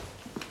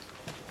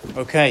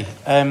Okay,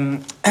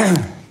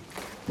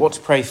 what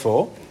to pray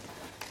for?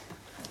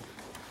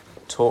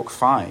 Talk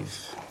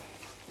 5.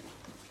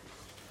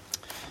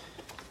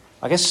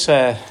 I guess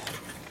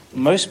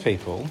most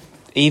people,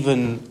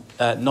 even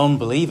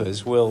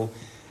non-believers, will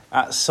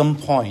at some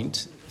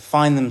point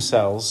find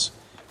themselves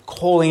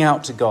calling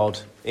out to God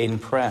in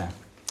prayer.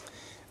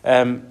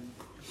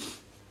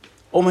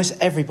 Almost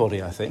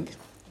everybody, I think,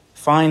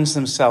 finds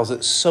themselves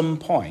at some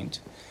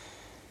point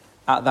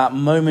at that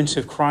moment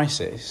of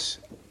crisis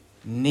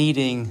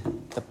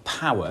needing the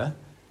power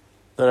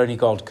that only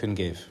God can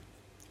give.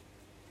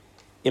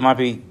 It might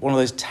be one of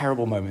those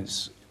terrible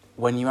moments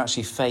when you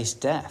actually face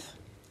death,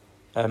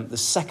 the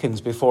seconds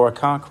before a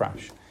car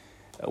crash,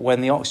 when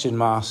the oxygen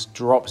mask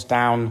drops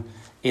down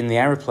in the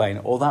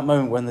aeroplane, or that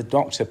moment when the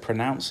doctor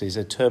pronounces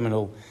a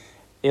terminal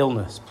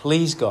illness.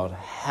 Please, God,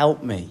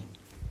 help me.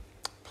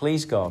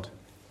 Please, God,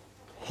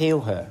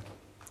 heal her.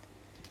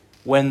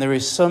 When there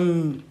is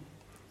some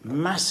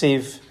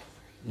massive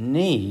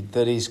need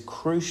that is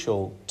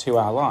crucial to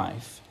our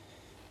life,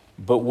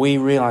 but we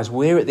realise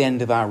we're at the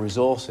end of our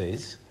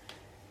resources,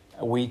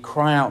 we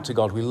cry out to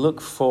God, we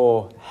look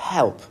for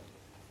help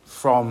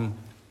from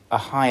a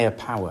higher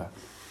power.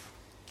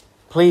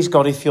 Please,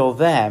 God, if you're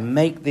there,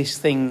 make this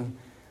thing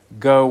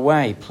go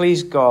away.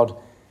 Please, God,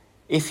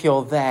 if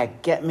you're there,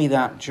 get me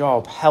that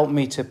job. Help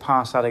me to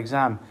pass that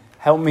exam.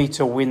 Help me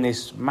to win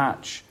this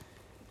match.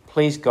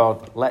 Please,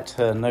 God, let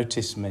her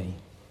notice me.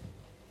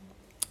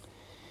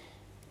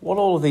 What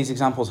all of these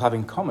examples have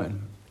in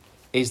common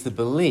is the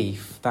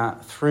belief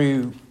that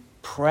through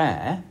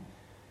prayer,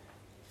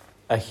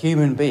 a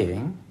human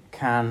being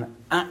can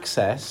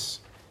access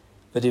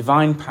the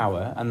divine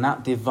power, and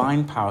that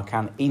divine power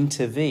can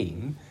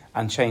intervene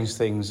and change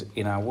things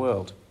in our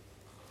world.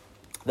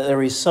 That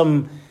there is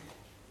some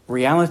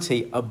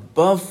reality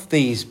above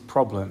these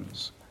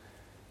problems.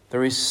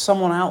 There is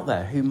someone out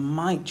there who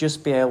might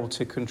just be able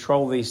to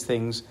control these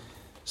things,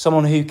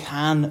 someone who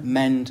can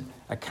mend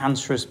a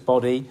cancerous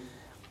body,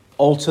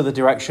 alter the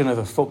direction of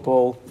a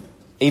football,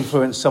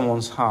 influence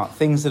someone's heart,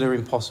 things that are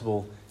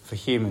impossible for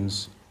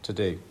humans to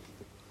do.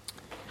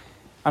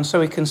 And so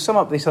we can sum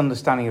up this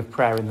understanding of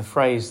prayer in the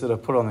phrase that I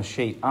put on the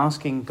sheet,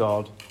 asking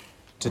God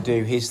to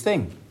do his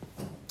thing.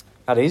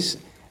 That is,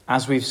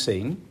 as we've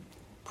seen,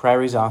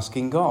 prayer is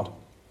asking God.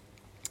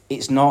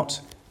 It's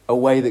not a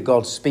way that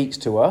God speaks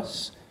to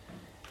us.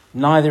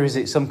 Neither is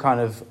it some kind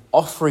of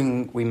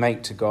offering we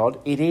make to God.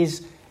 It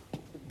is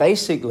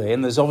basically,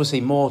 and there's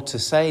obviously more to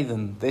say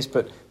than this,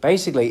 but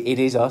basically it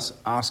is us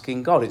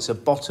asking God. It's a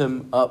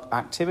bottom-up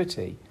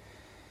activity.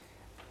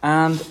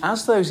 And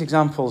as those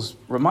examples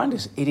remind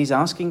us, it is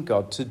asking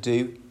God to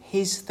do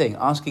his thing,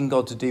 asking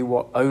God to do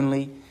what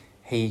only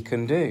he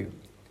can do.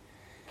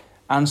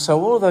 And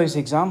so all of those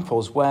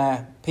examples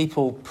where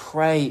people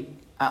pray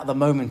at the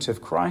moment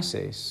of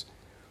crisis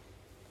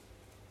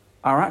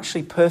are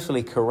actually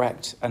perfectly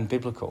correct and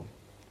biblical.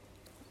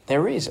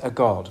 There is a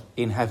God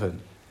in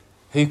heaven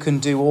who can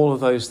do all of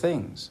those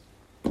things.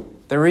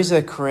 There is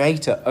a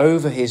creator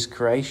over his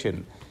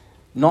creation,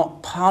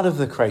 not part of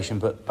the creation,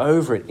 but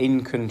over it,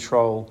 in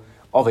control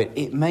of it.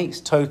 It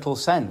makes total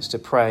sense to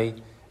pray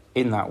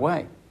in that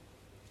way.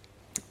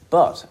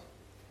 But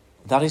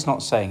that is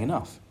not saying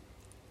enough.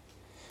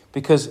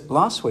 Because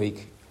last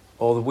week,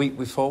 or the week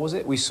before, was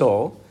it? We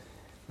saw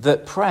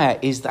that prayer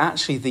is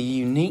actually the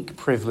unique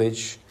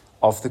privilege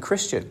of the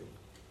Christian.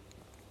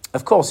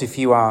 Of course, if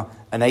you are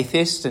an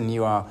atheist and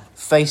you are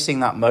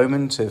facing that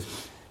moment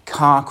of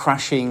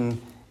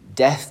car-crashing,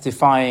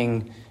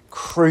 death-defying,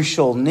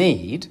 crucial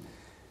need,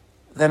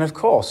 then of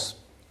course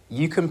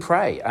you can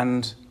pray,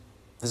 and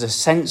there's a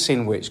sense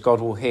in which God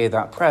will hear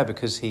that prayer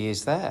because he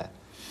is there.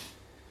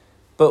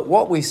 But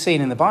what we've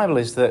seen in the Bible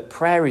is that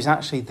prayer is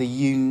actually the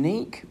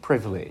unique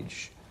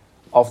privilege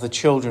of the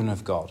children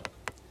of God.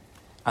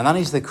 And that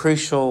is the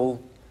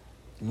crucial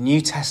New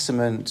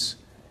Testament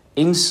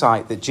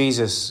insight that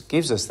Jesus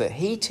gives us, that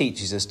he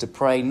teaches us to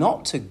pray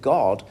not to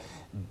God,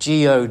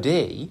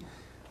 G-O-D,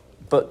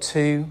 but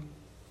to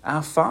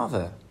our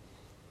Father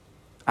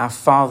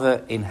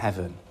in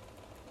heaven.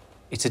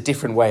 It's a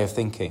different way of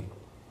thinking.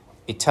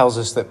 It tells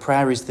us that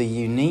prayer is the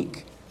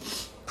unique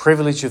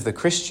privilege of the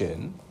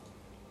Christian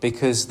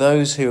because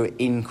those who are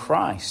in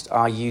Christ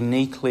are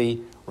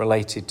uniquely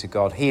related to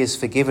God. He has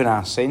forgiven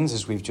our sins,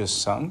 as we've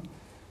just sung.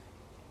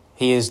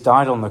 He has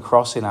died on the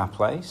cross in our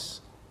place.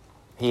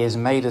 He has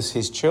made us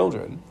his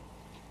children.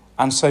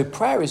 And so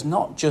prayer is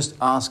not just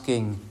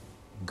asking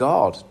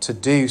God to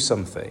do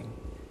something.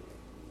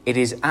 It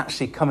is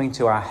actually coming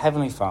to our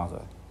Heavenly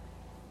Father,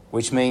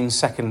 which means,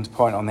 second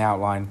point on the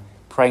outline,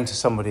 praying to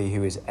somebody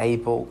who is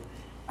able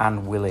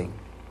and willing.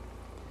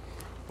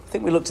 I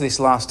think we looked at this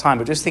last time,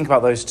 but just think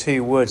about those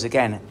two words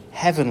again.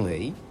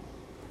 Heavenly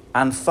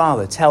and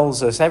Father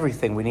tells us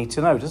everything we need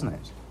to know, doesn't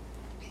it?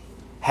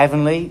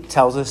 Heavenly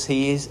tells us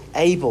he is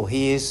able.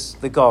 He is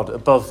the God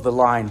above the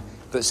line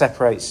that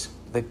separates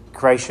the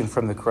creation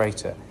from the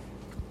Creator.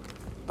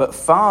 But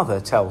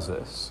Father tells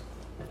us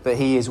that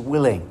he is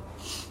willing,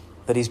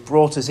 that he's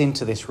brought us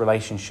into this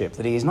relationship,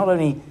 that he is not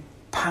only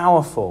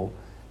powerful,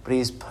 but he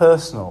is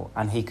personal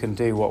and he can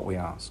do what we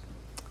ask.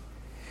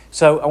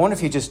 So I wonder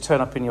if you just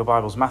turn up in your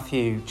Bibles,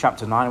 Matthew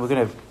chapter 9. We're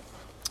going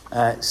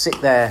to sit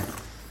there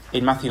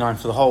in Matthew 9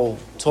 for the whole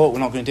talk. We're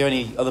not going to do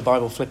any other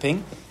Bible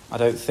flipping, I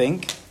don't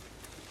think.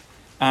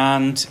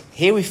 And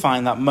here we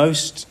find that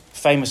most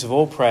famous of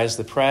all prayers,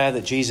 the prayer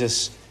that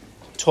Jesus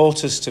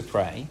taught us to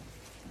pray.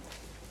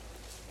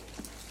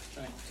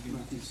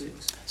 Matthew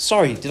 6.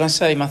 Sorry, did I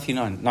say Matthew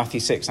 9? Matthew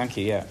 6, thank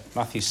you, yeah.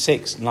 Matthew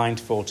 6, 9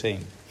 to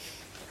 14.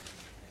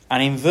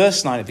 And in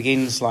verse 9 it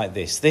begins like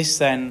this. This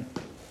then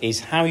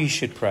is how you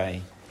should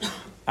pray,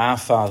 our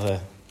Father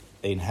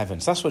in heaven.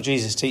 So that's what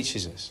Jesus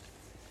teaches us.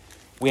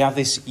 We have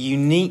this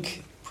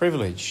unique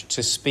privilege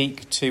to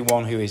speak to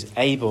one who is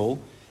able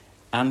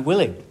and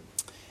willing.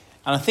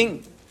 And I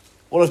think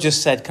what I've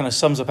just said kind of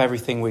sums up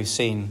everything we've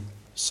seen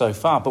so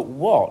far. But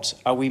what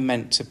are we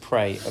meant to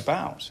pray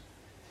about?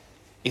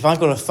 If I've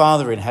got a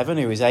Father in heaven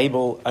who is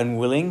able and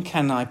willing,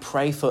 can I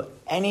pray for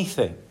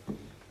anything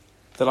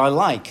that I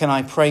like? Can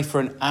I pray for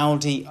an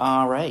Audi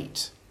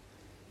R8?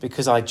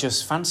 Because I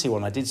just fancy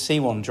one. I did see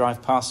one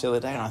drive past the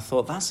other day and I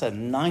thought, that's a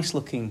nice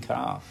looking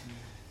car.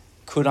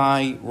 Could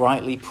I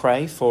rightly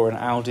pray for an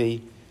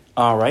Audi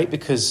R8?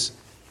 Because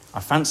I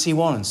fancy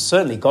one, and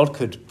certainly God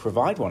could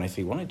provide one if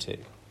he wanted to.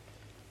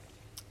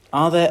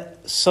 Are there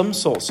some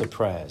sorts of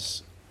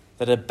prayers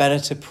that are better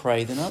to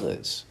pray than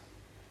others?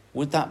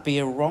 Would that be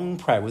a wrong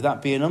prayer? Would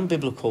that be an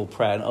unbiblical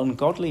prayer, an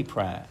ungodly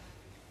prayer?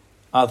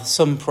 Are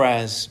some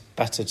prayers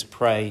better to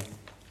pray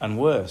and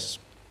worse?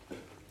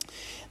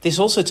 This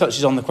also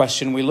touches on the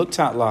question we looked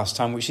at last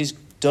time, which is,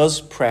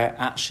 does prayer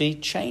actually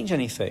change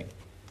anything?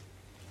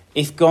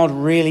 If God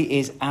really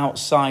is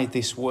outside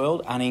this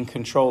world and in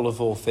control of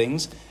all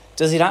things,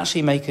 does it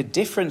actually make a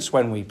difference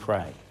when we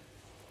pray?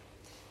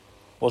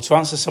 Well, to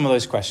answer some of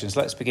those questions,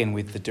 let's begin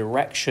with the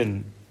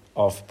direction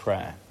of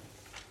prayer.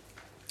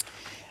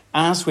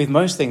 As with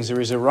most things,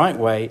 there is a right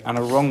way and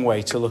a wrong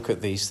way to look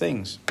at these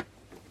things.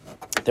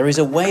 There is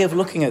a way of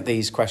looking at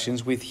these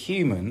questions with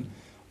human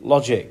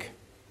logic.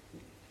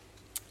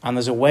 And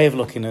there's a way of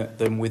looking at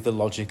them with the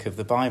logic of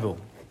the Bible.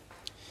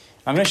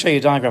 I'm going to show you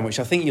a diagram which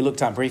I think you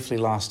looked at briefly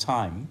last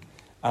time.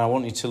 And I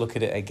want you to look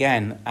at it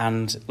again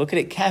and look at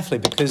it carefully,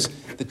 because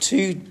the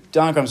two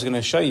diagrams I'm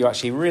going to show you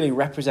actually really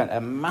represent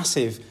a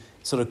massive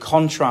sort of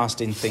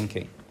contrast in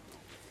thinking.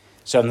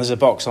 So there's a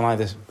box on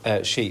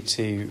either sheet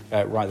to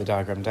write the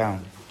diagram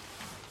down.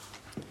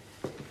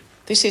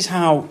 This is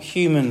how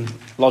human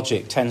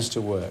logic tends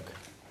to work.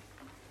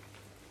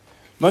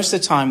 Most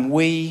of the time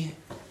we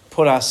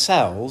put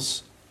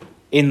ourselves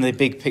in the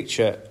big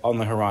picture on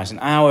the horizon.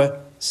 Our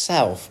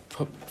self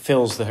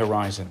fills the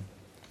horizon.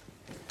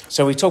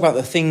 So we talk about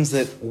the things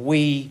that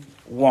we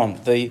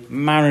want, the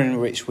manner in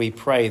which we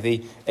pray,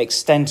 the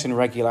extent and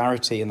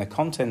regularity and the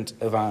content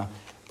of our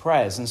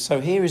prayers. And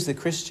so here is the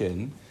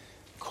Christian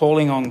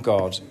calling on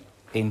God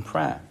in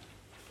prayer.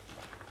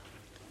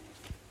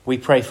 We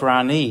pray for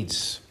our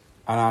needs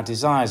and our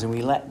desires, and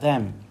we let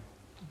them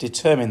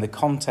determine the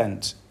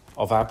content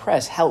of our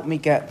prayers. Help me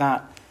get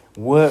that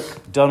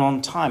work done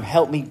on time.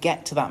 Help me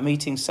get to that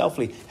meeting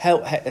safely.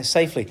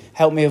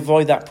 Help me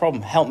avoid that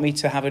problem. Help me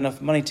to have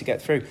enough money to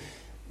get through.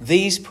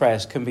 These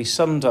prayers can be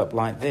summed up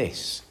like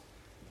this.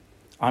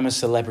 I'm a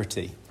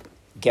celebrity.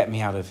 Get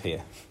me out of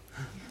here.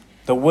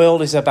 The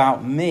world is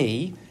about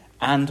me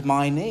and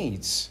my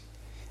needs.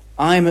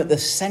 I'm at the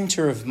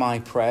center of my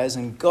prayers,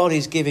 and God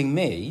is giving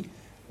me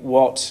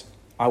what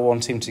I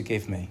want him to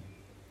give me.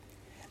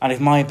 And if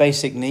my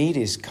basic need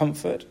is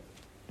comfort,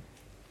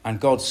 and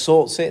God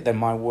sorts it, then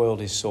my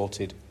world is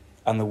sorted,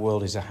 and the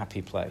world is a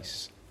happy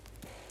place.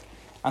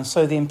 And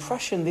so the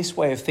impression this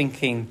way of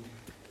thinking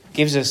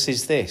gives us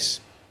is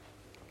this: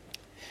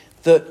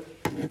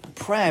 that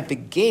prayer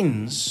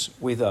begins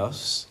with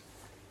us,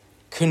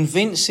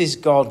 convinces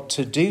God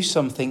to do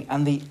something,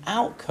 and the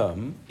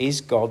outcome is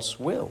God's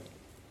will.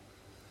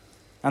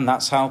 And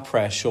that's how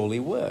prayer surely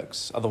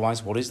works.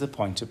 Otherwise, what is the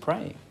point of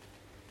praying?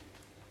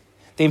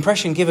 The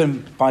impression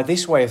given by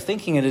this way of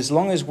thinking is, as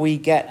long as we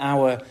get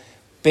our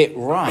bit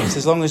right,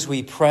 as long as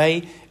we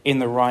pray in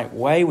the right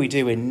way, we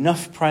do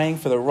enough praying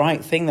for the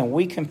right thing, then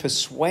we can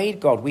persuade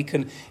God, we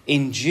can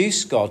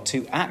induce God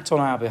to act on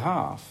our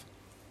behalf,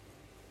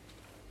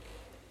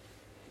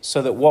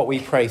 so that what we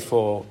pray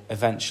for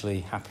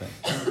eventually happens.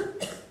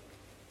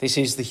 This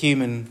is the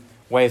human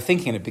way of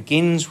thinking. It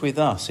begins with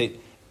us. It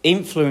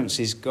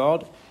influences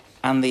God,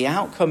 and the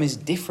outcome is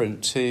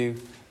different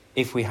to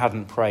if we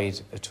hadn't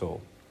prayed at all.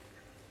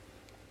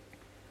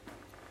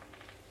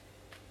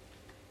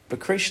 But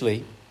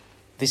crucially,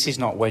 this is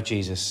not where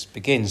Jesus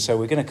begins. So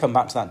we're going to come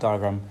back to that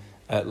diagram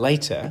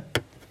later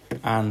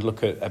and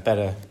look at a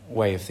better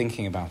way of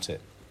thinking about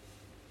it.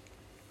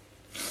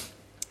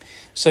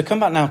 So come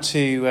back now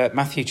to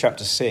Matthew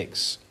chapter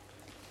 6.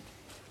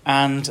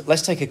 And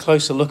let's take a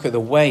closer look at the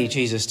way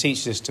Jesus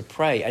teaches us to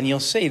pray. And you'll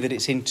see that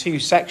it's in two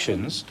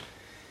sections,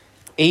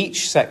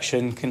 each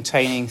section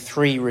containing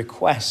 3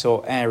 requests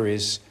or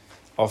areas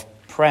of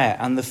prayer.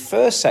 And the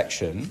first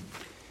section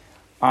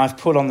I've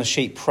put on the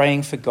sheet,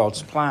 praying for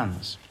God's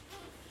plans.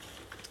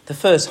 The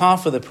first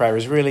half of the prayer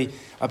is really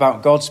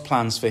about God's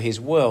plans for his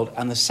world,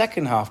 and the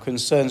second half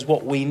concerns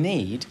what we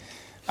need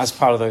as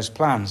part of those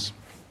plans.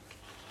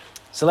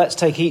 So let's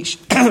take each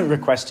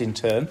request in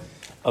turn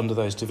under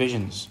those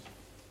divisions.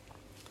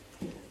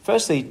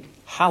 Firstly,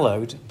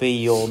 hallowed be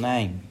your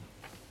name.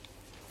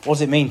 What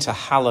does it mean to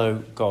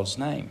hallow God's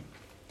name?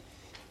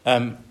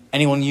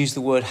 Anyone use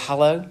the word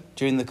hallow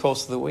during the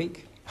course of the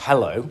week?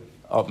 Hallow,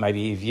 or maybe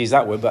you've used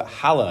that word, but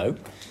hallow.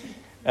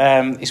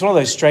 It's one of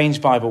those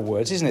strange Bible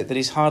words, isn't it, that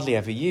is hardly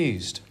ever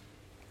used.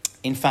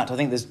 In fact, I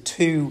think there's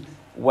two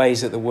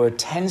ways that the word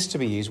tends to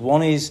be used.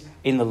 One is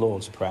in the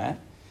Lord's Prayer,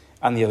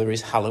 and the other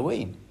is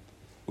Halloween,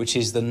 which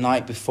is the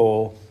night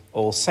before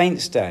All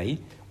Saints' Day,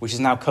 which has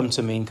now come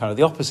to mean kind of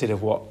the opposite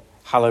of what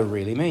hallow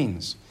really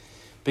means.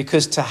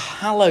 Because to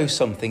hallow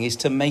something is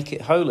to make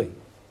it holy.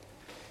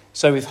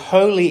 So if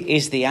holy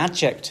is the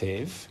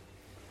adjective,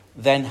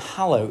 then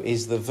hallow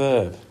is the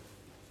verb.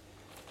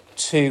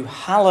 To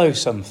hallow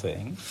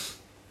something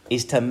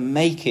is to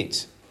make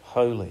it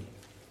holy.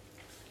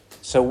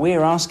 So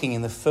we're asking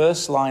in the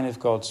first line of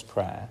God's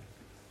prayer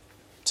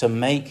to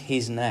make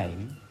his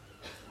name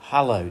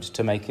hallowed,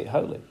 to make it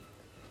holy.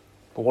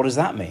 But what does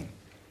that mean?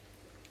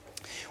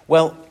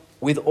 Well,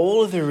 with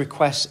all of the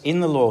requests in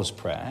the Lord's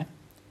Prayer,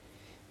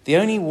 the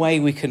only way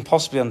we can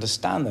possibly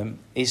understand them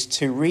is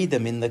to read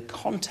them in the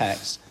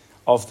context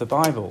of the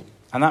Bible.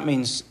 And that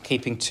means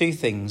keeping two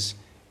things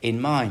in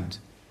mind.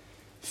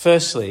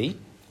 Firstly,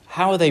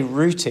 how are they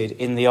rooted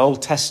in the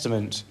Old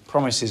Testament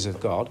promises of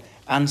God?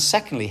 And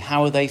secondly,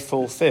 how are they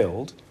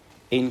fulfilled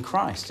in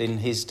Christ, in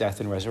his death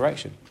and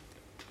resurrection?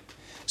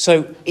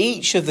 So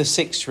each of the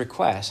 6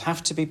 requests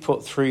have to be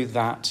put through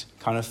that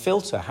kind of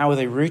filter. How are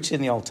they rooted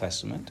in the Old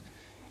Testament?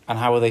 And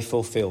how are they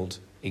fulfilled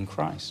in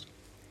Christ?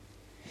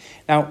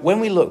 Now, when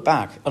we look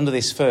back under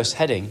this first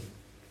heading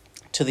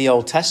to the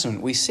Old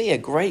Testament, we see a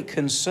great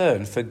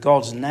concern for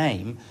God's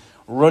name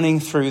running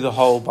through the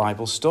whole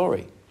Bible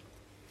story.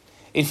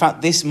 In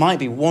fact, this might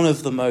be one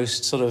of the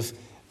most sort of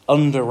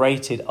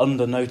underrated,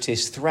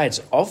 undernoticed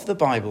threads of the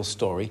Bible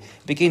story.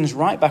 It begins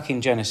right back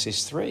in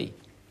Genesis 3.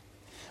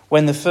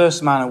 When the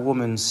first man and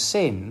woman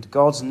sinned,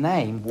 God's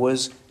name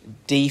was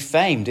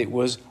defamed. It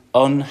was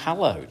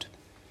unhallowed.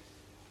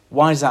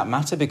 Why does that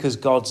matter? Because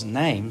God's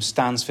name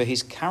stands for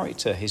his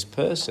character, his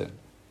person.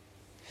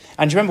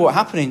 And do you remember what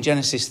happened in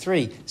Genesis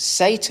 3?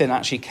 Satan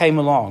actually came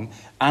along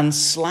and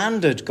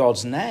slandered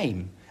God's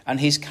name and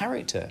his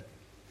character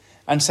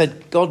and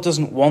said, God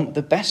doesn't want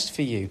the best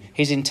for you.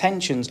 His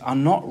intentions are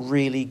not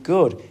really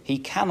good. He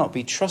cannot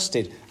be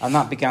trusted. And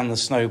that began the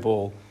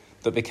snowball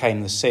that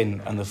became the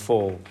sin and the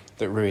fall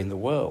that ruined the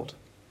world.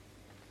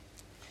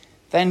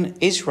 Then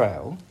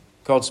Israel,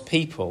 God's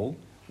people,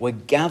 were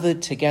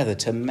gathered together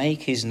to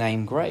make his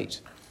name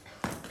great.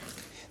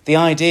 The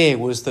idea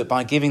was that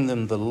by giving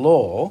them the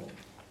law,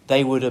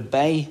 they would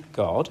obey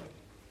God.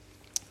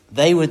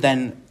 They would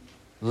then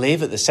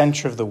live at the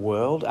center of the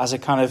world as a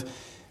kind of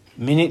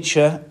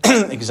miniature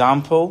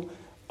example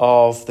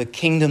of the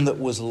kingdom that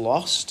was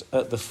lost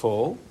at the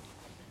fall.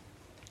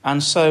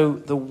 And so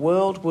the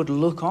world would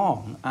look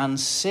on and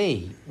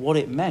see what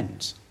it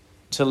meant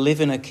to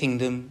live in a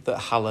kingdom that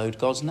hallowed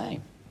God's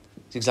name.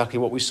 It's exactly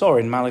what we saw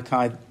in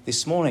Malachi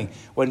this morning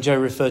when Joe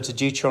referred to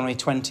Deuteronomy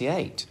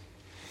 28.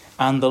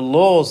 And the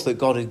laws that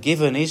God had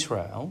given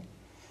Israel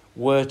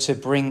were to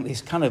bring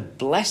this kind of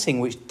blessing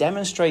which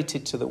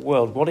demonstrated to the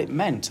world what it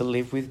meant to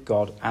live with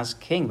God as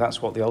king.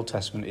 That's what the Old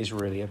Testament is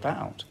really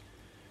about.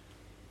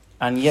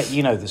 And yet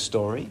you know the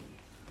story.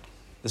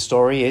 The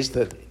story is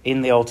that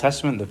in the Old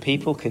Testament, the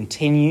people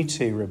continue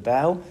to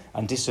rebel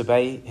and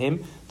disobey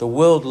him. The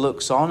world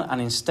looks on,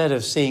 and instead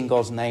of seeing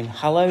God's name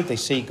hallowed, they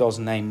see God's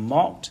name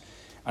mocked.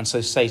 And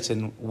so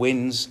Satan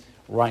wins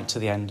right to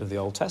the end of the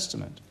Old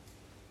Testament.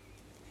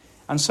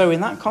 And so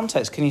in that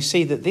context, can you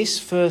see that this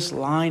first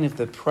line of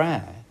the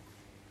prayer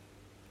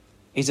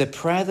is a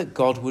prayer that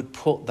God would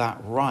put that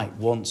right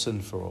once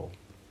and for all?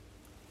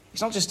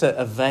 It's not just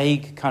a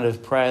vague kind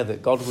of prayer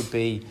that God would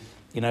be,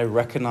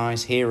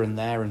 recognized here and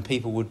there and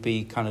people would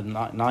be kind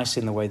of nice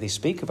in the way they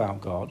speak about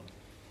God.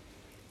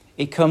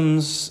 It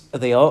comes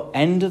at the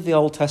end of the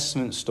Old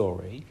Testament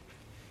story,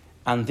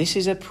 and this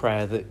is a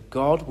prayer that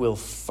God will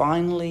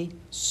finally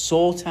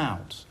sort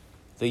out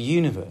the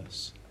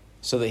universe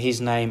so that his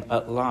name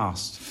at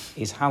last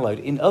is hallowed.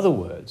 In other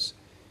words,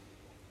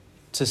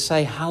 to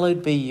say,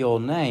 hallowed be your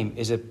name,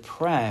 is a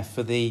prayer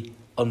for the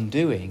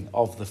undoing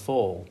of the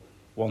fall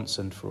once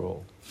and for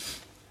all.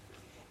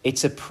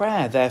 It's a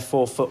prayer,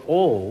 therefore, for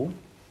all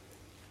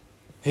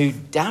who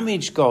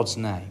damage God's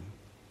name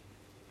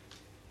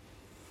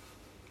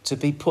to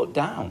be put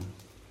down.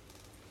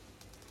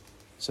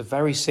 It's a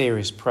very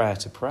serious prayer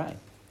to pray.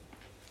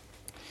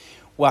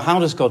 Well, how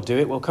does God do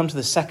it? We'll come to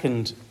the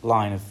second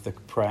line of the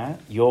prayer,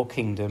 your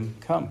kingdom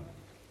come.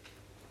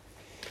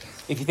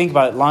 If you think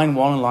about it, line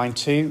 1 and line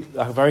 2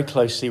 are very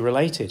closely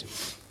related.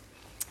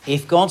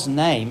 If God's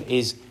name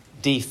is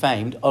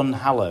defamed,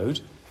 unhallowed,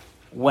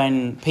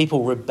 when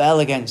people rebel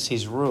against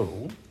his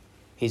rule,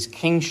 his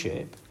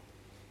kingship,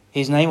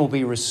 His name will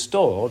be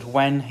restored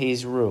when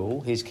his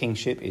rule, his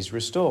kingship, is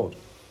restored.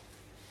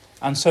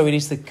 And so it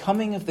is the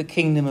coming of the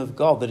kingdom of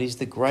God that is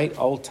the great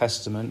Old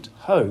Testament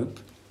hope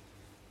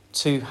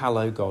to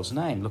hallow God's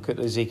name. Look at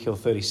Ezekiel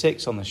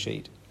 36 on the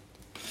sheet.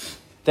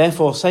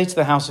 Therefore say to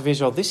the house of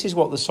Israel, this is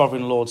what the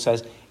sovereign Lord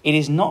says. It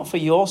is not for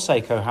your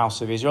sake, O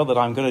house of Israel, that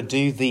I'm going to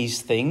do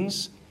these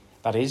things.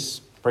 That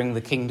is, bring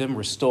the kingdom,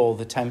 restore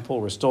the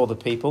temple, restore the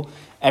people,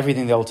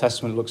 everything the Old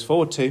Testament looks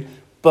forward to,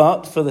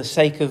 but for the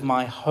sake of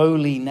my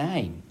holy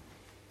name,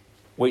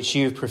 which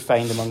you have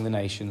profaned among the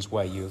nations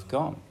where you have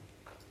gone.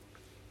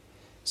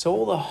 So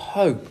all the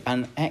hope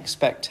and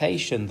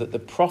expectation that the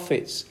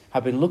prophets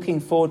have been looking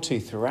forward to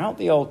throughout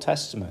the Old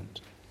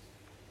Testament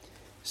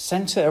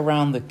centre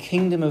around the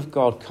kingdom of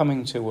God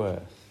coming to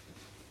earth.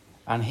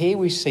 And here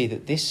we see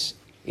that this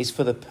is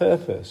for the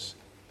purpose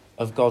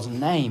of God's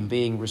name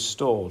being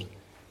restored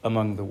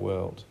among the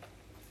world.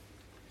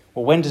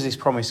 Well, when does this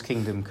promised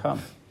kingdom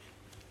come?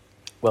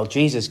 Well,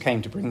 Jesus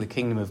came to bring the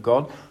kingdom of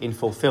God in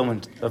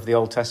fulfillment of the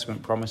Old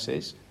Testament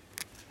promises.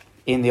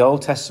 In the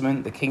Old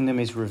Testament, the kingdom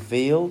is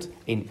revealed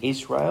in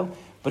Israel.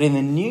 But in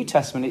the New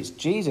Testament, it's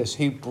Jesus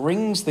who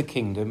brings the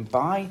kingdom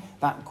by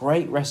that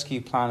great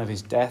rescue plan of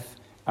his death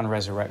and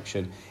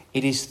resurrection.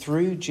 It is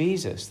through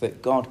Jesus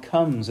that God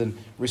comes and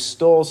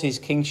restores his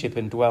kingship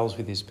and dwells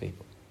with his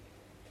people.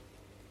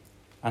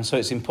 And so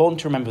it's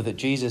important to remember that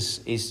Jesus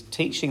is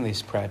teaching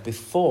this prayer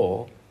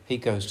before he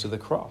goes to the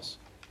cross.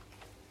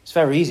 It's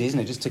very easy, isn't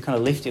it, just to kind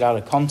of lift it out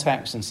of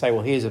context and say,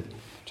 well, here's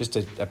just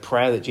a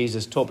prayer that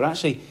Jesus taught. But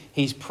actually,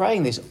 he's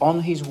praying this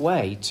on his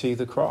way to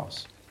the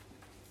cross.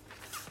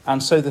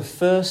 And so the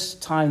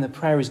first time the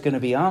prayer is going to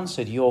be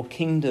answered, your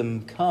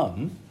kingdom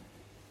come,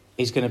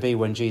 is going to be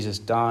when Jesus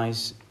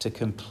dies to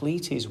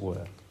complete his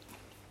work,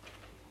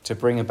 to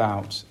bring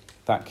about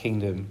that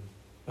kingdom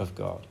of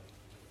God.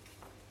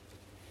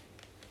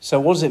 So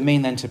what does it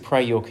mean then to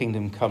pray your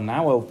kingdom come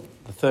now? Well,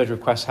 the third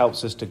request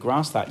helps us to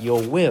grasp that.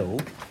 Your will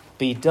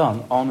be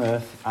done on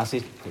earth as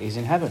it is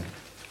in heaven.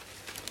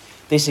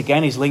 This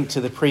again is linked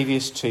to the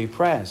previous two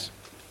prayers.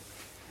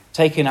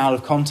 Taken out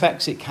of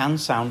context, it can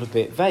sound a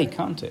bit vague,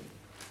 can't it?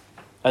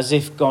 As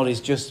if God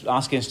is just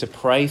asking us to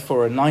pray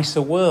for a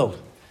nicer world.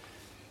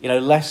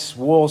 Less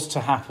wars to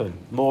happen,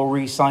 more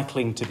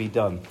recycling to be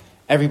done,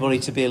 everybody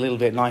to be a little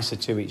bit nicer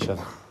to each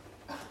other.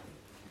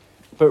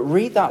 But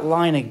read that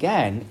line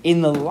again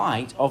in the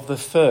light of the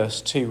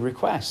first two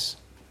requests.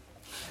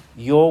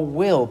 Your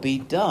will be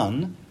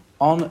done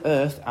on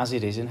earth as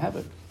it is in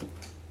heaven.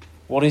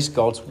 What is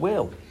God's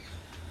will?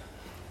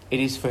 It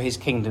is for his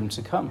kingdom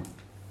to come.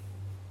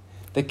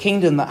 The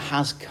kingdom that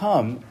has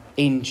come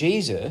in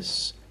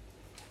Jesus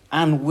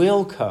and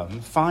will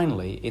come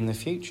finally in the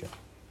future.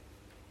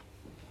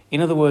 In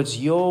other words,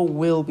 your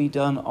will be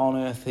done on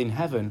earth in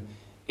heaven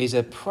is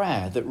a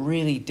prayer that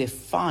really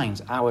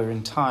defines our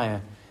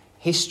entire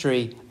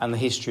history and the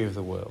history of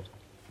the world.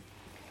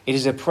 It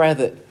is a prayer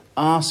that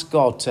asks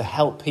God to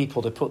help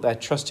people to put their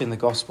trust in the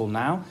gospel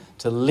now,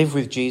 to live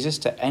with Jesus,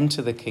 to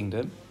enter the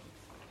kingdom.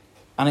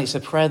 And it's a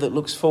prayer that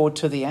looks forward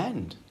to the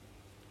end,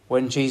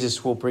 when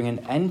Jesus will bring an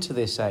end to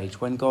this age,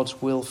 when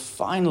God's will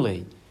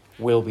finally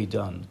will be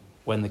done,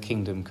 when the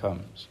kingdom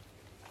comes.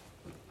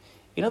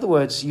 In other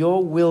words,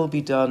 your will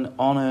be done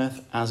on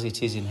earth as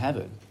it is in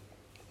heaven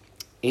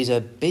is a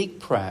big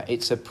prayer.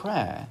 It's a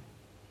prayer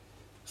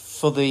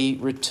for the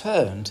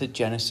return to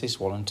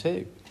Genesis 1 and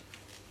 2.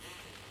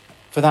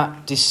 For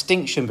that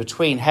distinction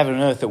between heaven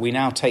and earth that we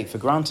now take for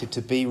granted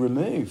to be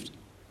removed,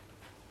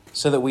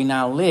 so that we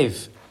now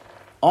live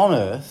on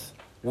earth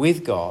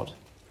with God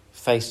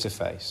face to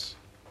face,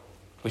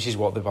 which is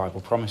what the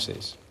Bible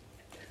promises.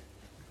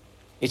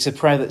 It's a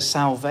prayer that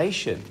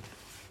salvation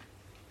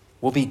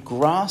will be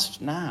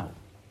grasped now,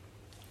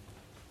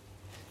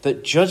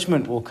 that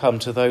judgment will come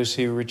to those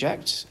who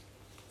reject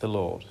the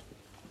Lord.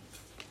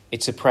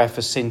 It's a prayer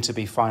for sin to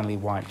be finally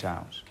wiped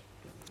out.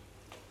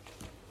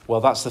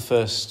 Well, that's the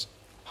first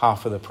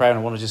half of the prayer, and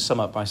I want to just sum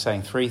up by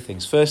saying three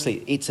things.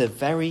 Firstly, it's a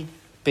very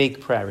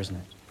big prayer, isn't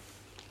it?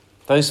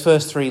 Those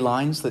first three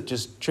lines that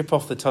just trip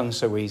off the tongue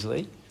so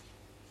easily.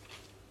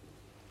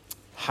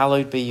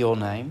 Hallowed be your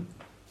name,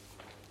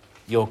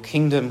 your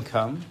kingdom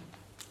come,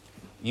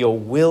 your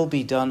will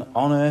be done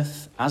on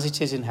earth as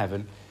it is in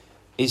heaven,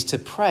 is to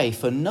pray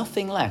for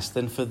nothing less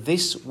than for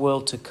this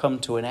world to come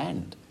to an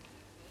end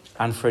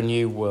and for a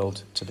new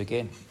world to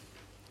begin.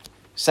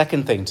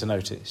 Second thing to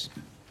notice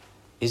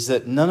is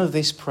that none of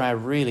this prayer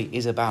really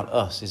is about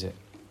us, is it?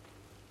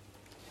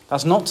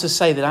 That's not to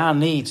say that our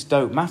needs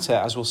don't matter,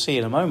 as we'll see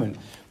in a moment,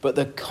 but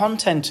the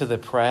content of the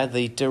prayer,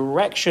 the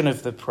direction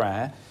of the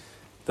prayer,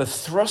 the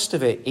thrust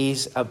of it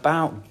is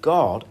about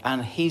God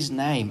and his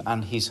name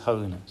and his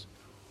holiness.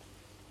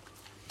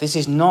 This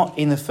is not,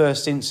 in the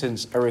first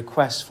instance, a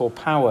request for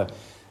power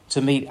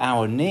to meet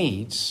our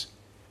needs,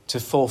 to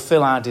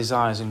fulfill our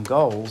desires and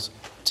goals,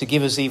 to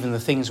give us even the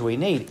things we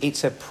need.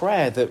 It's a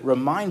prayer that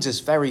reminds us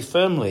very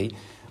firmly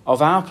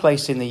of our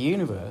place in the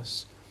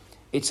universe.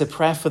 It's a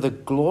prayer for the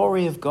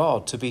glory of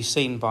God to be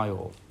seen by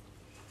all.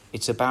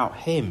 It's about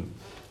him,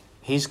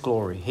 his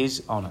glory,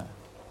 his honour.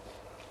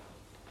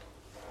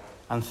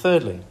 And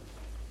thirdly,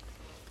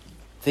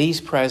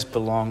 these prayers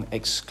belong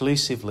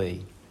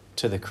exclusively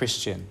to the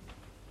Christian,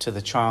 to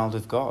the child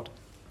of God.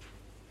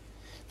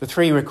 The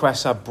three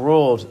requests are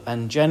broad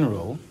and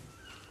general,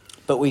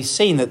 but we've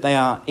seen that they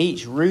are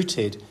each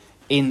rooted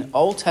in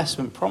Old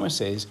Testament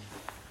promises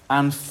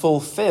and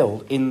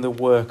fulfilled in the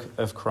work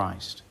of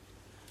Christ.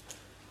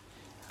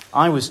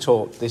 I was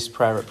taught this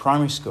prayer at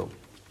primary school.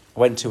 I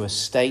went to a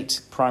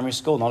state primary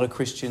school, not a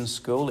Christian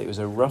school. It was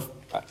a rough,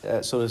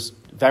 sort of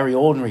very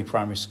ordinary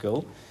primary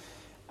school.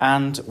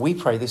 And we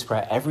pray this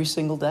prayer every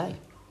single day.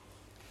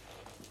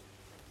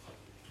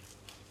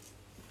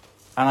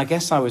 And I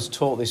guess I was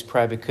taught this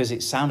prayer because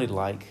it sounded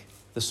like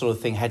the sort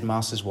of thing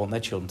headmasters want their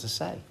children to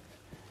say.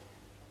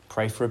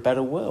 Pray for a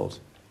better world.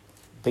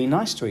 Be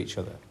nice to each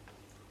other.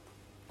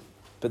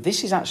 But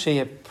this is actually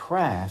a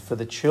prayer for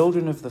the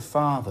children of the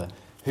Father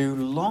who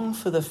long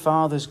for the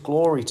Father's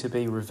glory to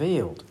be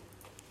revealed.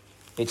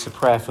 It's a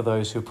prayer for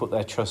those who put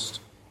their trust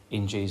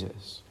in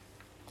Jesus.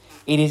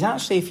 It is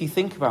actually, if you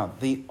think about it,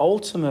 the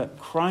ultimate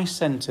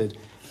Christ-centered,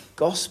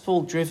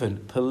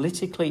 gospel-driven,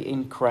 politically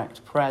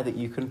incorrect prayer that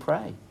you can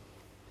pray.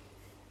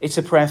 It's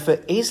a prayer for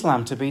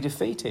Islam to be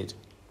defeated,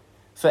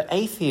 for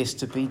atheists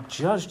to be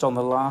judged on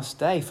the last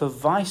day, for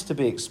vice to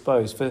be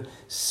exposed, for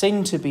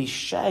sin to be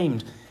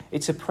shamed.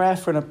 It's a prayer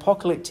for an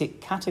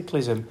apocalyptic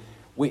cataclysm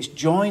which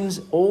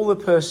joins all the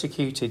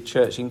persecuted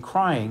church in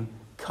crying,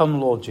 "Come,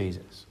 Lord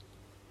Jesus."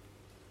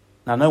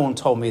 Now, no one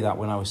told me that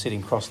when I was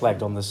sitting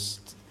cross-legged on the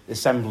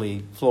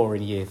assembly floor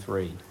in year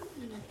 3.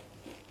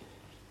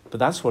 But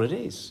that's what it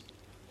is.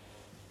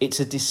 It's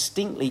a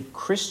distinctly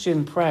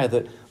Christian prayer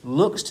that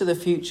looks to the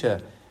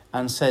future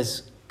and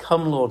says,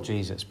 "Come, Lord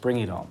Jesus, bring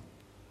it on."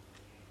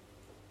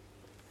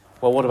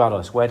 Well, what about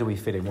us? Where do we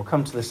fit in? We'll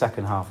come to the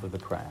second half of the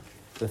prayer,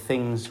 the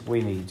things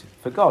we need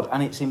for God.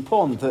 And it's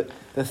important that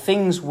the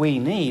things we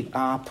need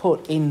are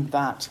put in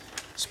that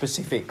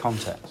specific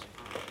context.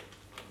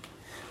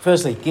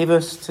 Firstly, give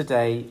us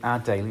today our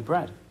daily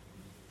bread.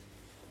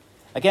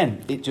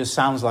 Again, it just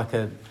sounds like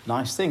a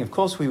nice thing. Of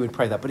course we would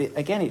pray that. But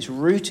it's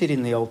rooted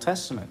in the Old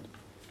Testament.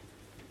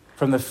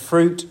 From the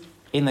fruit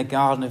in the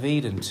Garden of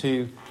Eden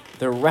to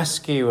the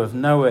rescue of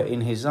Noah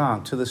in his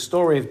ark, to the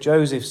story of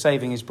Joseph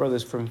saving his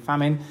brothers from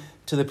famine,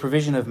 to the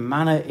provision of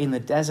manna in the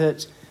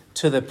desert,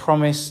 to the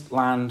promised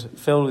land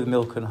filled with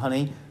milk and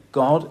honey,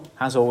 God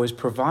has always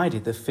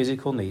provided the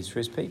physical needs for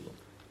his people.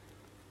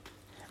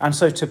 And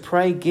so to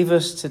pray, "Give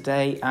us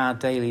today our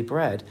daily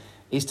bread,"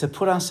 is to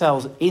put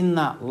ourselves in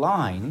that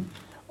line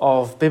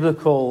of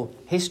biblical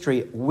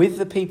history with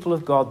the people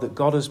of God that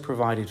God has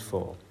provided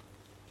for.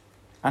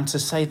 And to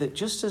say that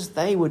just as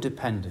they were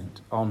dependent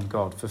on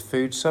God for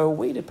food, so are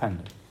we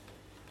dependent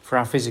for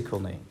our physical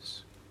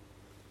needs.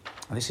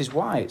 And this is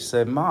why it's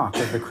a mark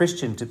of the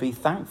Christian to be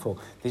thankful.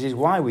 This is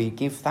why we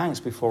give thanks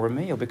before a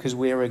meal, because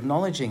we are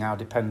acknowledging our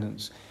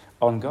dependence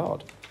on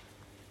God.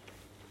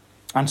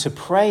 And to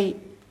pray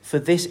for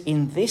this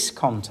in this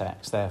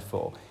context,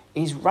 therefore,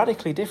 is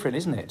radically different,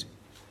 isn't it?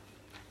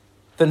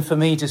 Than for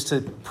me just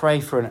to pray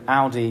for an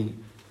Audi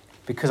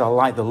because I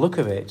like the look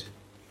of it.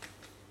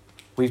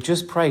 We've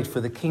just prayed for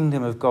the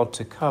kingdom of God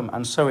to come,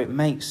 and so it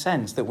makes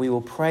sense that we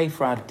will pray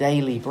for our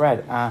daily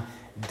bread, our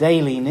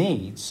daily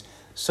needs,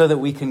 so that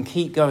we can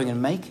keep going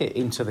and make it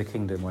into the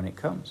kingdom when it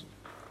comes.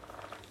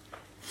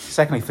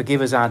 Secondly,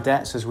 forgive us our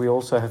debts as we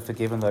also have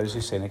forgiven those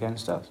who sin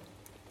against us.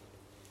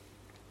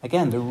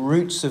 Again, the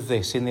roots of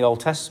this in the Old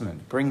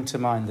Testament bring to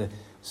mind the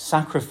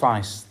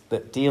sacrifice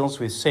that deals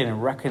with sin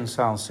and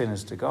reconciles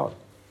sinners to God.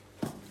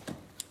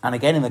 And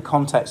again, in the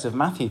context of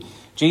Matthew,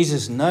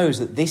 Jesus knows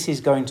that this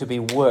is going to be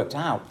worked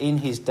out in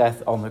his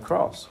death on the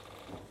cross.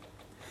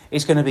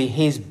 It's going to be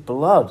his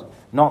blood,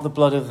 not the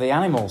blood of the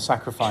animal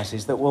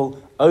sacrifices, that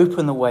will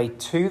open the way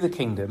to the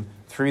kingdom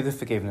through the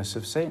forgiveness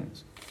of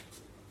sins.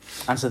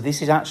 And so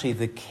this is actually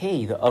the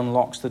key that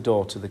unlocks the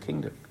door to the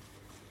kingdom.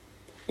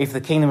 If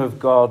the kingdom of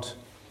God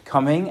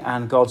coming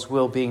and God's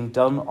will being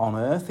done on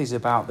earth is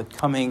about the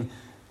coming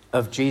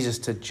of Jesus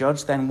to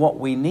judge, then what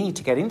we need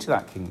to get into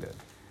that kingdom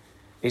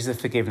is the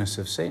forgiveness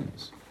of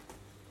sins.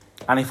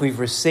 And if we've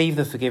received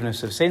the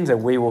forgiveness of sins,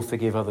 then we will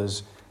forgive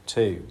others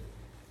too.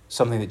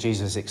 Something that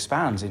Jesus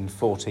expands in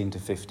 14 to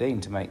 15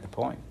 to make the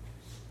point.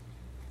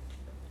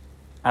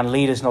 And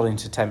lead us not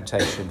into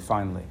temptation,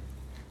 finally,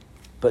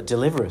 but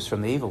deliver us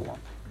from the evil one.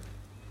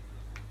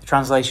 The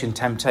translation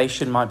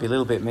temptation might be a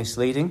little bit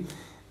misleading.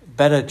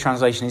 Better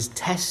translation is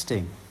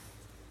testing.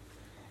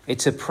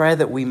 It's a prayer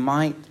that we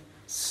might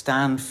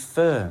stand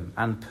firm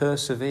and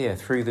persevere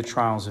through the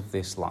trials of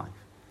this life.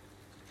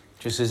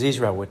 Just as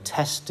Israel were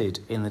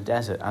tested in the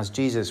desert, as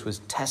Jesus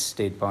was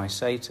tested by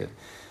Satan.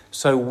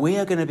 So we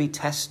are going to be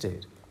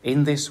tested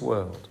in this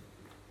world.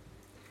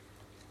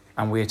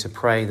 And we are to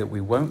pray that we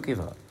won't give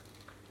up,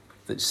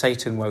 that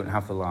Satan won't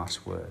have the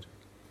last word,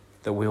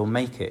 that we'll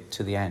make it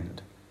to the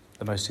end,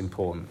 the most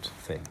important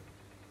thing.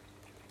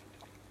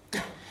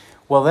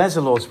 Well, there's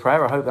the Lord's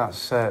Prayer. I hope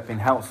that's been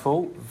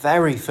helpful.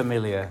 Very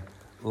familiar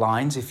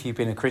lines if you've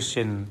been a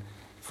Christian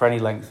for any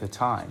length of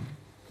time.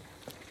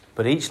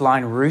 But each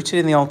line rooted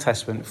in the Old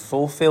Testament,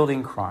 fulfilled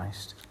in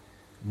Christ,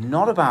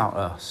 not about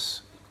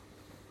us,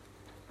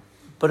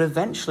 but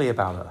eventually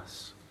about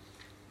us.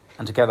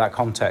 And to get that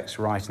context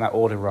right and that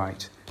order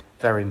right,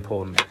 very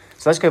important.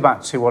 So let's go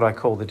back to what I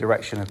call the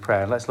direction of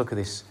prayer. Let's look at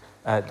this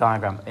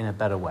diagram in a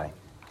better way.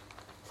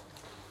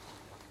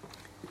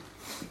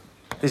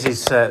 This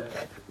is a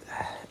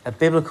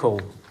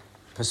biblical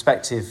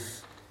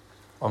perspective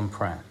on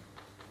prayer.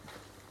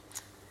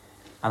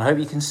 And I hope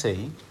you can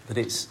see that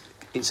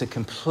it's a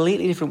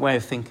completely different way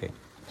of thinking.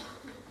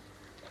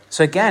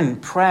 So again,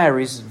 prayer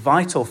is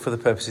vital for the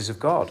purposes of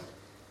God.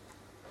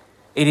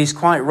 It is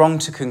quite wrong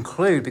to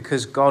conclude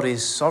because God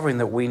is sovereign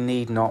that we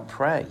need not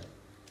pray.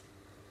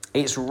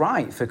 It's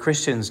right for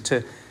Christians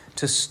to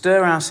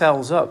stir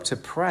ourselves up to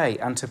pray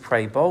and to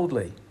pray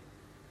boldly.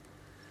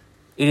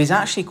 It is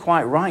actually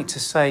quite right to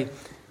say,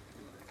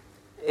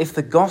 if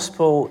the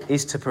gospel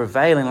is to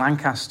prevail in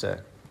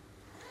Lancaster,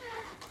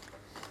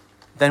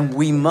 then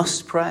we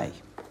must pray.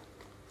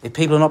 If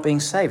people are not being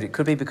saved, it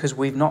could be because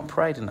we've not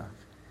prayed enough.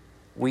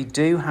 We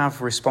do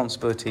have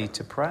responsibility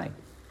to pray.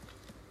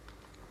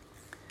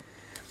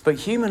 But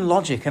human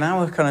logic and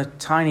our kind of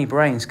tiny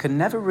brains can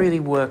never really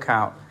work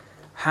out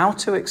how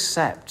to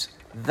accept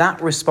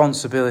that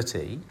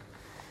responsibility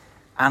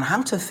and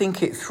how to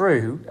think it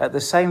through at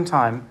the same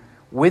time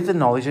with the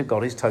knowledge that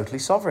God is totally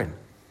sovereign.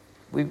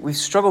 We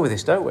struggle with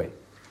this, don't we?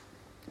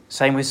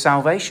 Same with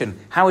salvation.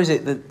 How is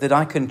it that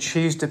I can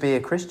choose to be a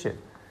Christian?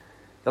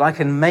 That I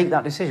can make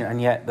that decision,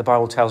 and yet the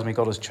Bible tells me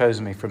God has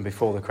chosen me from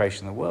before the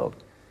creation of the world.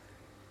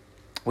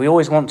 We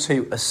always want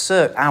to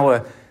assert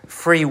our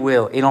free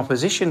will in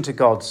opposition to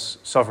God's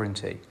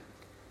sovereignty.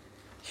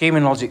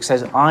 Human logic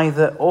says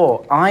either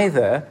or.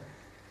 Either,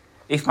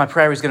 if my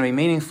prayer is going to be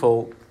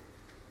meaningful,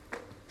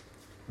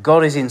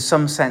 God is in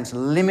some sense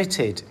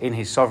limited in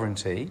his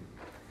sovereignty,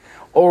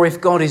 or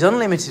if God is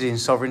unlimited in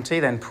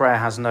sovereignty, then prayer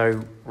has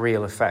no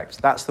real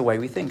effect. That's the way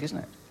we think, isn't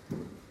it?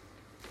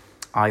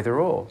 Either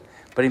or.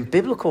 But in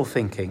biblical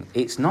thinking,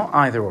 it's not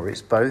either or,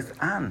 it's both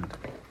and.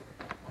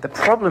 The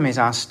problem is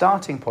our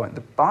starting point.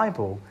 The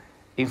Bible,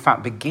 in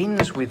fact,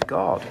 begins with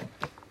God.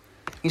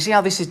 You see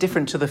how this is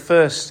different to the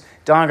first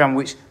diagram,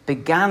 which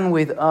began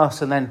with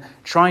us and then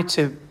tried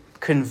to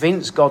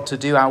convince God to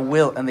do our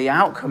will, and the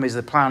outcome is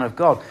the plan of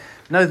God.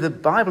 No, the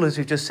Bible, as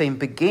we've just seen,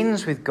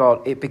 begins with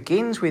God. It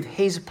begins with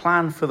his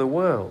plan for the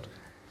world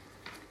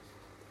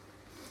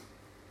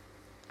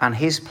and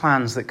his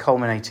plans that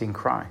culminate in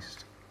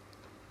Christ.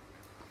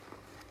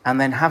 And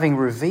then having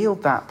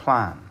revealed that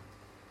plan,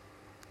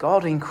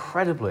 God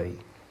incredibly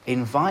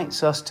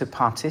invites us to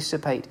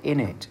participate in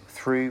it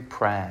through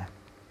prayer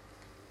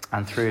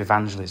and through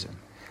evangelism,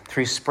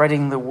 through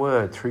spreading the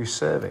word, through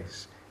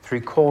service,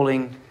 through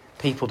calling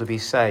people to be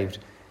saved.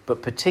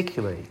 But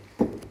particularly,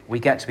 we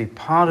get to be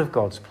part of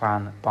God's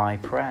plan by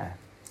prayer.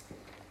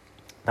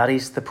 That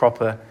is the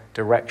proper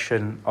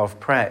direction of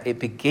prayer. It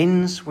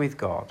begins with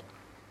God,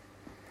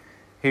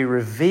 who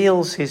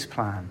reveals his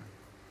plan,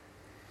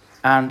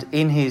 and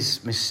in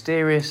his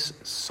mysterious,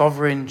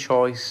 sovereign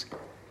choice,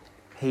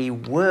 he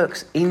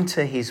works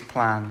into his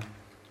plan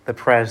the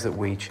prayers that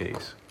we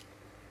choose.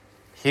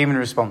 Human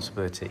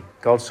responsibility,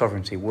 God's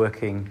sovereignty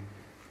working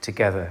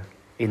together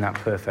in that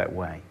perfect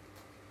way.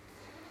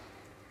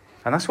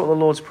 And that's what the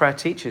Lord's Prayer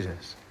teaches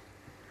us.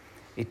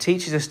 It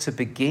teaches us to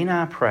begin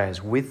our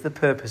prayers with the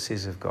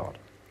purposes of God,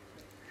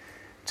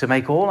 to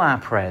make all our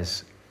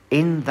prayers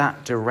in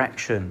that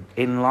direction,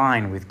 in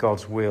line with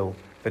God's will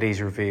that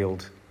he's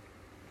revealed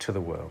to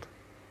the world.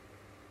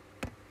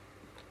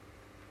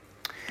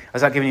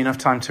 Has that given you enough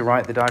time to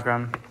write the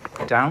diagram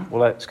down?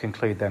 Well, let's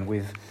conclude then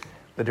with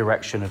the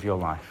direction of your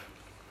life.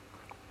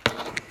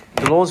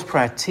 The Lord's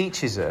Prayer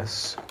teaches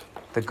us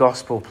the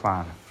gospel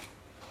plan.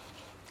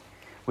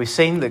 We've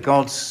seen that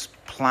God's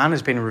plan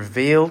has been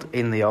revealed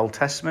in the Old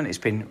Testament. It's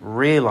been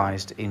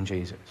realized in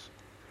Jesus.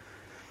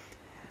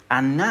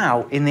 And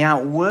now, in the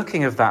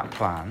outworking of that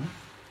plan,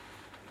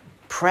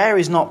 prayer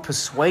is not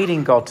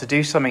persuading God to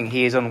do something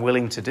he is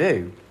unwilling to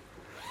do.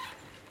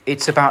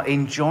 It's about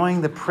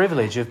enjoying the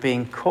privilege of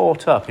being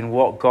caught up in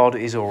what God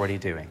is already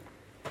doing.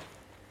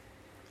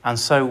 And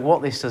so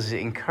what this does is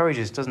it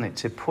encourages, doesn't it,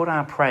 to put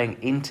our praying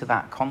into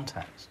that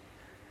context.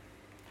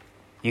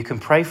 You can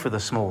pray for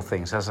the small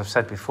things. As I've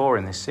said before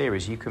in this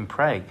series, you can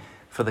pray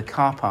for the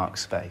car park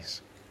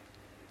space,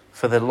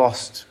 for the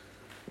lost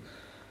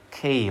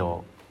key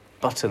or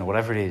button or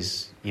whatever it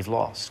is you've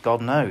lost.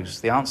 God knows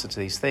the answer to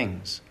these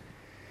things.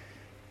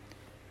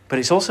 But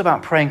it's also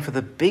about praying for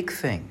the big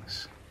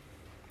things,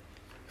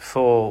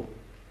 for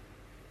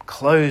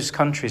closed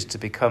countries to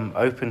become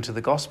open to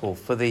the gospel,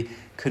 for the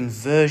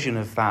conversion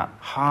of that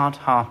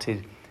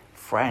hard-hearted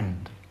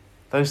friend.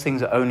 Those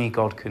things that only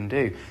God can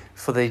do,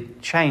 for the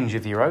change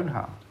of your own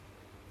heart.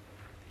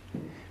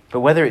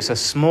 But whether it's a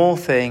small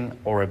thing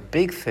or a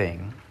big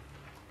thing,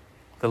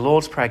 the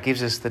Lord's Prayer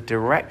gives us the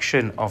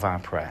direction of our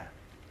prayer.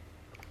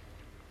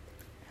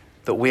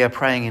 That we are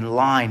praying in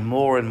line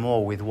more and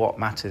more with what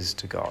matters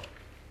to God.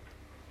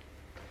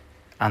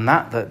 And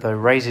that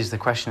raises the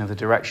question of the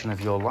direction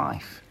of your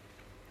life.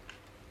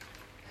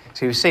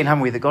 So we've seen,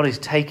 haven't we, that God is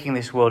taking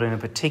this world in a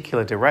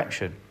particular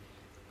direction.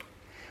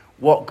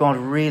 what God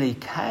really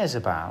cares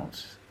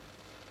about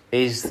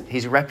is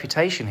his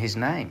reputation, his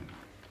name.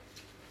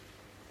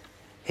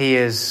 He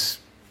has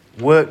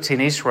worked in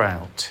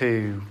Israel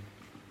to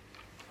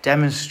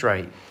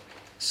demonstrate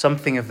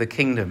something of the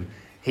kingdom.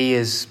 He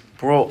has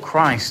brought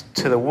Christ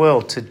to the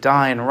world to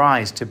die and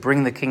rise, to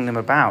bring the kingdom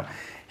about.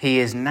 He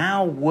is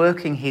now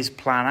working his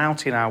plan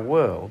out in our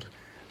world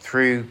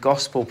through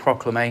gospel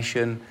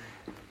proclamation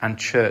and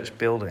church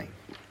building.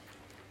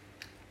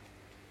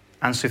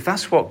 And so if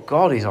that's what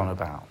God is on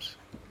about,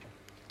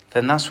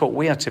 then that's what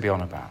we are to be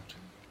on about.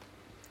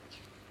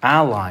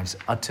 Our lives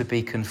are to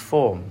be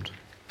conformed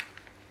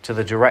to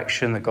the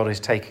direction that God is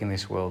taking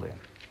this world in.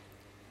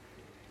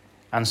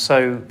 And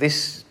so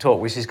this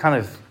talk, which is kind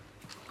of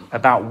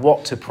about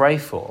what to pray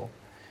for,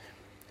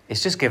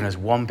 it's just given us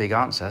one big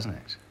answer, hasn't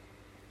it?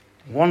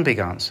 One big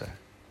answer.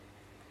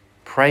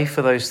 Pray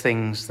for those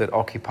things that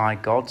occupy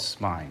God's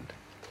mind.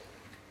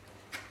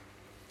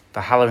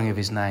 The hallowing of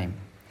his name,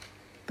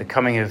 the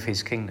coming of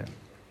his kingdom.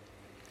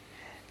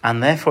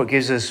 And therefore it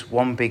gives us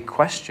one big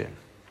question.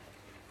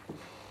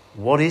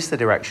 What is the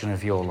direction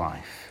of your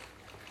life?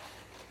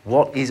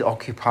 What is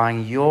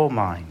occupying your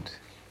mind,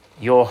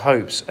 your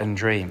hopes and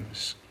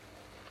dreams?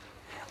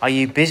 Are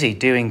you busy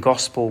doing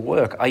gospel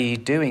work? Are you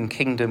doing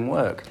kingdom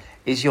work?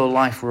 Is your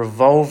life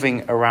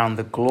revolving around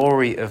the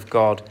glory of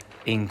God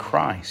in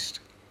Christ?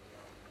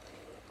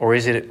 Or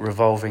is it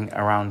revolving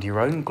around your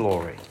own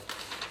glory?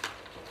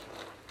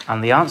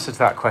 And the answer to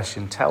that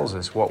question tells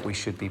us what we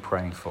should be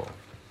praying for.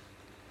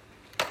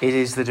 It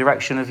is the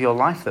direction of your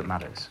life that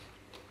matters.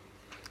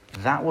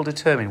 That will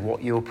determine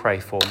what you'll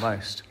pray for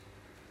most.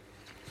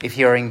 If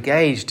you're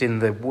engaged in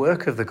the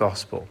work of the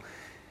gospel,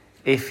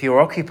 if you're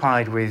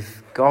occupied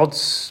with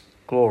God's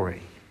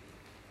glory,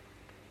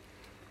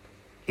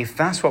 if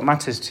that's what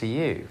matters to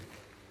you,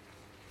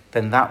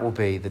 then that will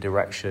be the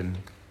direction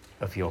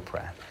of your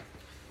prayer.